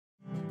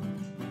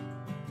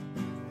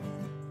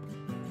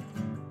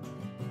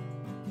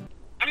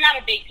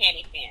not a big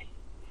Panic fan.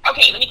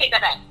 Okay, let me take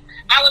that back.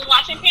 I was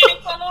watching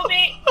Panic for a little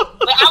bit,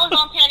 but I was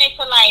on Panic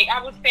for like,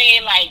 I would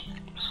say like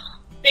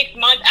 6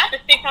 months. After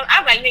 6 months,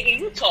 I was like, nigga,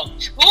 you talk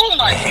too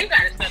much. You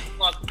gotta shut the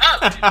fuck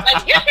up.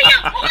 Like, get to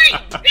your point.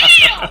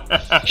 Damn.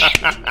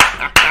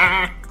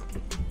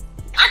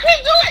 I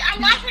couldn't do it. I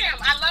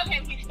love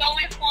him. He's so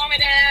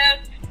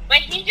informative.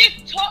 Like, he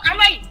just talk. I'm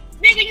like,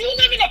 nigga, you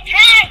live in the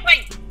past.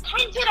 Like, come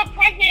to the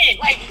present.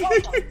 Like,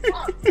 what the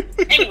fuck?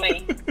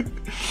 Anyway.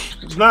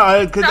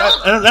 No,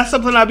 because that's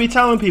something I be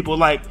telling people.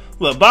 Like,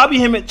 look, Bobby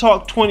Hemmett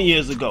talked 20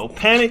 years ago.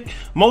 Panic,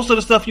 most of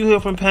the stuff you hear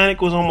from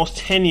Panic was almost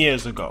 10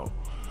 years ago.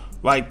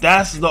 Like,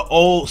 that's the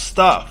old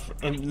stuff.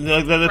 And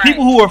the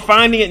people who are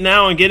finding it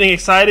now and getting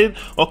excited,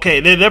 okay,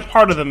 they're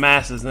part of the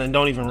masses and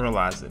don't even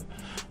realize it.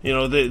 You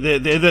know,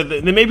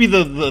 they may be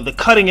the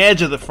cutting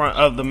edge of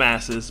the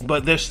masses,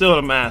 but they're still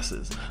the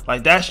masses.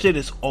 Like, that shit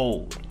is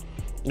old.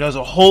 There's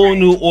a whole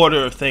new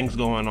order of things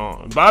going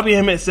on. Bobby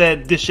Hemmett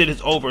said this shit is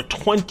over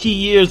 20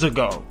 years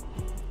ago.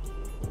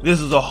 This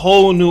is a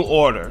whole new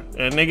order.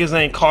 And niggas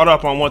ain't caught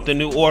up on what the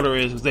new order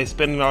is because they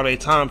spending all their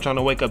time trying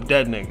to wake up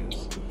dead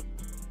niggas.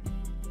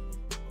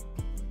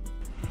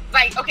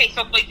 Like, okay,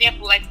 so for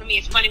example, like for me,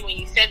 it's funny when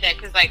you said that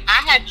because like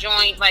I had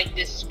joined like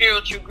this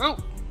spiritual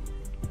group.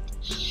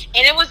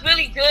 And it was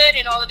really good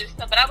and all of this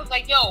stuff. But I was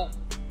like, yo,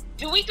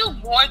 do we do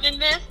more than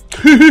this?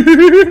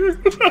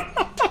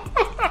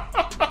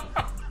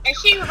 And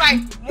she was like,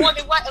 more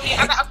than what? I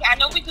was like, okay, I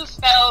know we do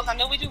spells. I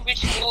know we do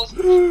rituals.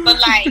 But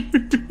like,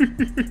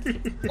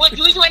 what,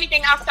 do we do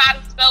anything outside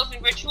of spells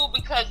and ritual?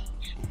 Because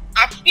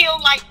I feel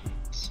like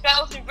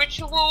spells and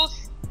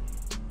rituals,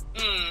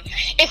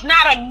 it's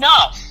not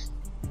enough.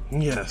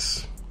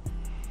 Yes.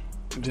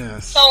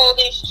 Yes. So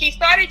then she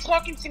started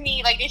talking to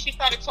me, like, then she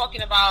started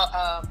talking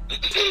about,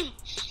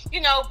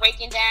 you know,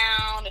 breaking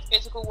down the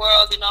physical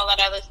world and all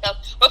that other stuff.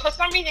 But for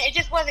some reason, it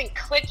just wasn't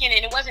clicking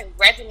and it wasn't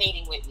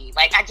resonating with me.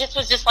 Like, I just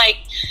was just like,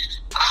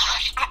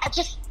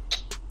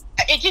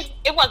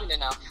 it wasn't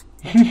enough.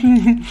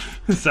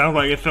 It sounds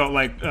like it felt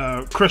like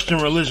Christian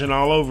religion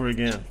all over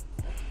again.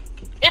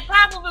 It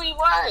probably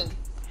was.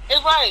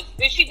 It was.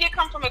 And she did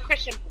come from a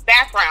Christian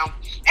background.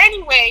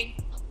 Anyway,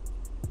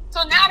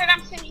 so now that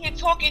I'm sitting here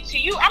talking to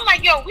you, I'm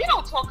like, yo, we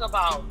don't talk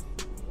about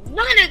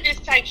none of this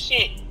type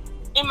shit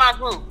in my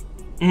group.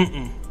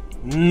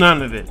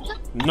 None of it.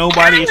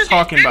 Nobody is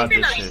talking about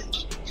this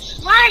shit.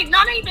 Right,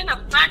 not even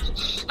a fraction.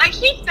 Like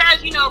she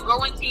says, you know,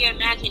 go into your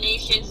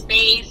imagination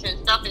space and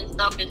stuff.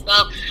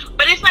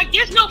 But it's like,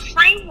 there's no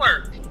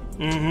framework.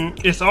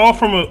 It's all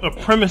from a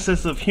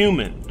premises of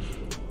human.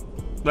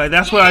 Like,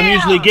 that's what I'm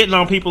usually getting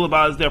on people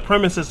about is their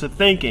premises of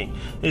thinking.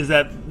 Is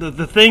that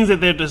the things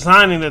that they're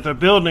designing, that they're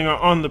building are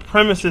on the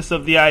premises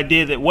of the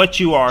idea that what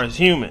you are is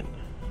human.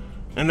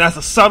 And that's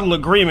a subtle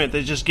agreement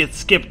that just gets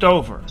skipped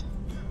over.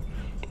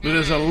 But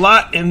there's a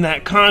lot in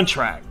that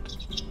contract.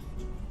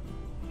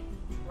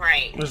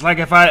 Right. It's like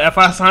if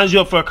I signed you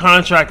up for a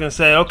contract and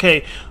say,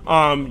 okay,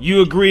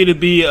 you agree to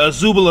be a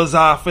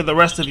Zubalazar for the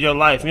rest of your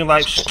life. And you're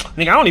like,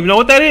 nigga, I don't even know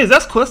what that is.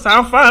 That's cool. That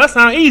sounds fine. That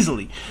sounds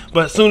easily.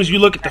 But as soon as you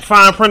look at the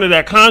fine print of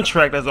that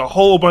contract, there's a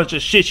whole bunch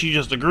of shit you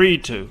just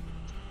agreed to.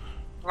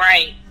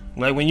 Right.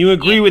 Like when you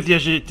agree with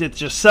that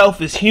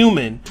yourself is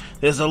human,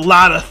 there's a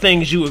lot of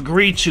things you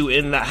agree to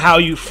in how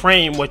you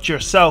frame what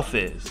yourself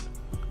is.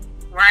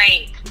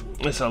 Right.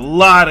 It's a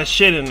lot of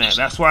shit in that.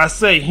 That's why I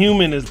say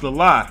human is the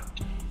lie.